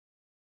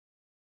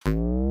At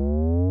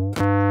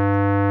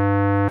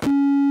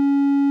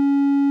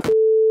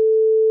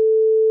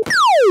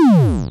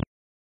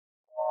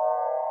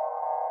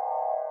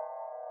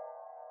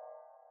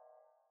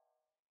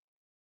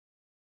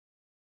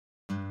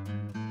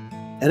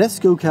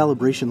Essco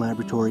Calibration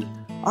Laboratory,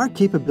 our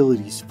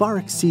capabilities far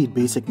exceed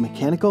basic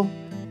mechanical,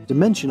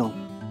 dimensional,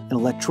 and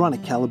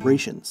electronic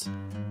calibrations.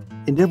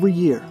 And every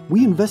year,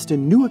 we invest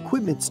in new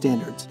equipment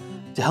standards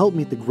to help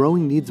meet the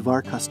growing needs of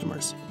our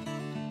customers.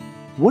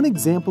 One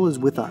example is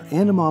with our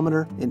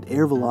anemometer and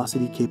air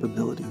velocity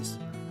capabilities.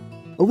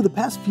 Over the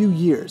past few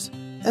years,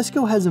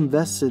 Essco has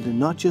invested in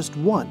not just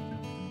one,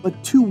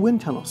 but 2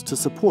 wind tunnels to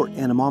support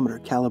anemometer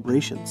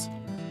calibrations.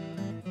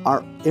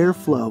 Our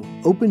airflow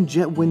open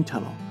jet wind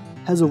tunnel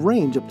has a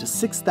range up to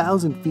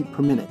 6,000 feet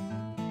per minute,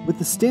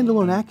 with a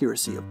standalone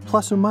accuracy of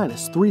plus or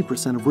minus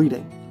 3% of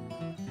reading.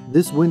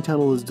 This wind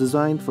tunnel is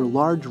designed for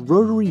large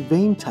rotary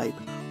vane type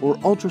or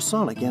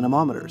ultrasonic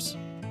anemometers.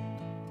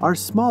 Our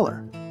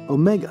smaller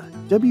Omega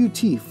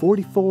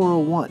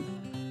WT4401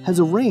 has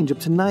a range up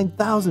to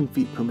 9,000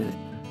 feet per minute,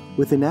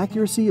 with an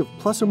accuracy of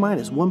plus or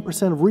minus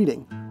 1% of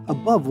reading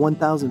above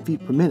 1,000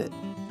 feet per minute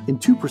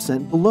and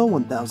 2% below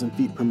 1,000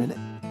 feet per minute.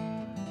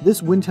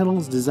 This wind tunnel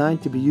is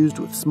designed to be used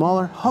with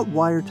smaller hot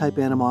wire type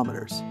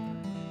anemometers.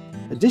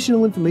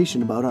 Additional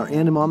information about our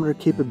anemometer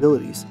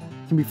capabilities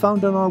can be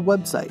found on our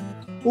website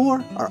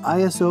or our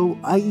ISO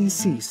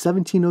IEC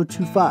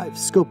 17025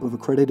 scope of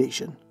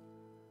accreditation.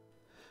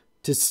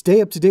 To stay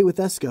up to date with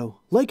Essco,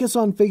 like us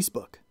on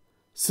Facebook,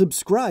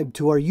 subscribe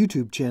to our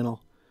YouTube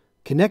channel,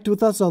 connect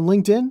with us on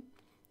LinkedIn,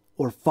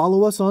 or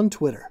follow us on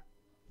Twitter.